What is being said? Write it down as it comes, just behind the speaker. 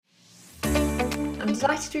I'm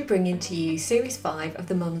delighted to be bringing to you Series 5 of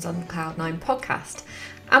the Mums on Cloud9 podcast.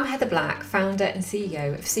 I'm Heather Black, founder and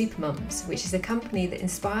CEO of Supermums, which is a company that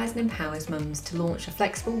inspires and empowers mums to launch a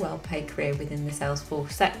flexible, well-paid career within the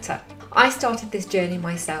Salesforce sector. I started this journey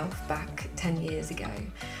myself back 10 years ago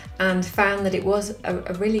and found that it was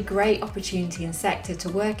a really great opportunity and sector to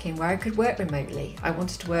work in where I could work remotely. I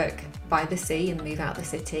wanted to work by the sea and move out of the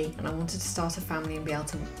city, and I wanted to start a family and be able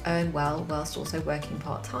to earn well whilst also working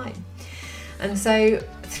part-time. And so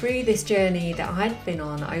through this journey that I'd been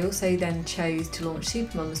on, I also then chose to launch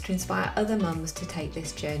Supermums to inspire other mums to take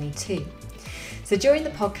this journey too. So during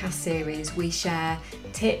the podcast series, we share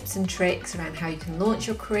tips and tricks around how you can launch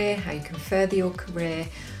your career, how you can further your career,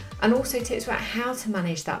 and also tips about how to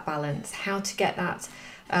manage that balance, how to get that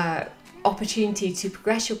opportunity to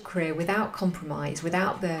progress your career without compromise,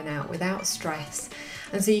 without burnout, without stress.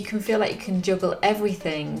 And so you can feel like you can juggle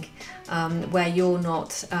everything where you're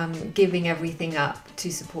not giving everything up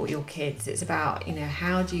to support your kids. It's about,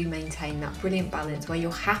 how do you maintain that brilliant balance where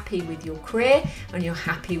you're happy with your career and you're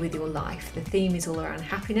happy with your life. The theme is all around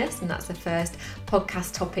happiness, and that's the first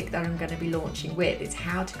podcast topic that I'm going to be launching with, is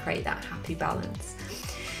how to create that happy balance.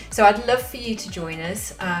 So I'd love for you to join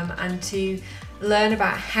us and to learn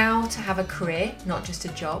about how to have a career, not just a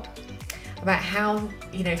job, about how,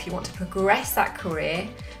 if you want to progress that career,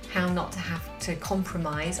 how not to have to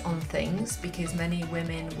compromise on things, because many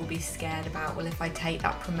women will be scared about, well, if I take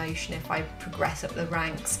that promotion, if I progress up the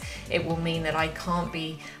ranks, it will mean that I can't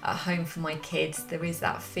be at home for my kids. There is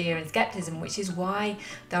that fear and skepticism, which is why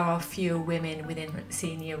there are fewer women within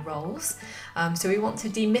senior roles. So we want to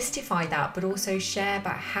demystify that, but also share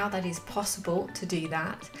about how that is possible to do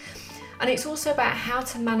that. And it's also about how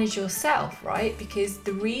to manage yourself, right? Because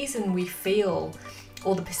the reason we feel,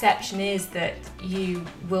 or the perception is, that you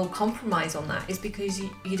will compromise on that is because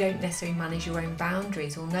you don't necessarily manage your own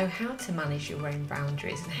boundaries or know how to manage your own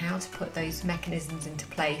boundaries and how to put those mechanisms into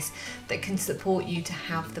place that can support you to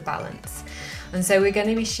have the balance. And so we're going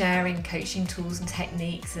to be sharing coaching tools and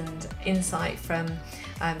techniques and insight from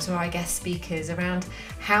some of our guest speakers around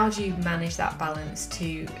how do you manage that balance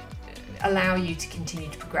to allow you to continue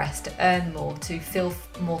to progress, to earn more, to feel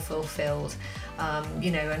more fulfilled,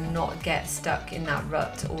 and not get stuck in that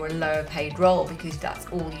rut or a lower paid role because that's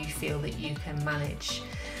all you feel that you can manage.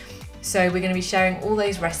 So we're going to be sharing all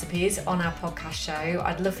those recipes on our podcast show.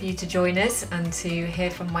 I'd love for you to join us and to hear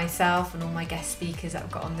from myself and all my guest speakers that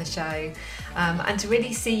I've got on the show, and to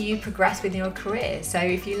really see you progress with your career. So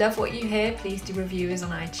if you love what you hear, please do review us on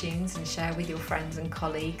iTunes and share with your friends and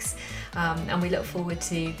colleagues. And we look forward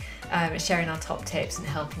to sharing our top tips and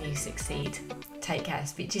helping you succeed. Take care.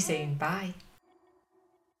 Speak to you soon. Bye.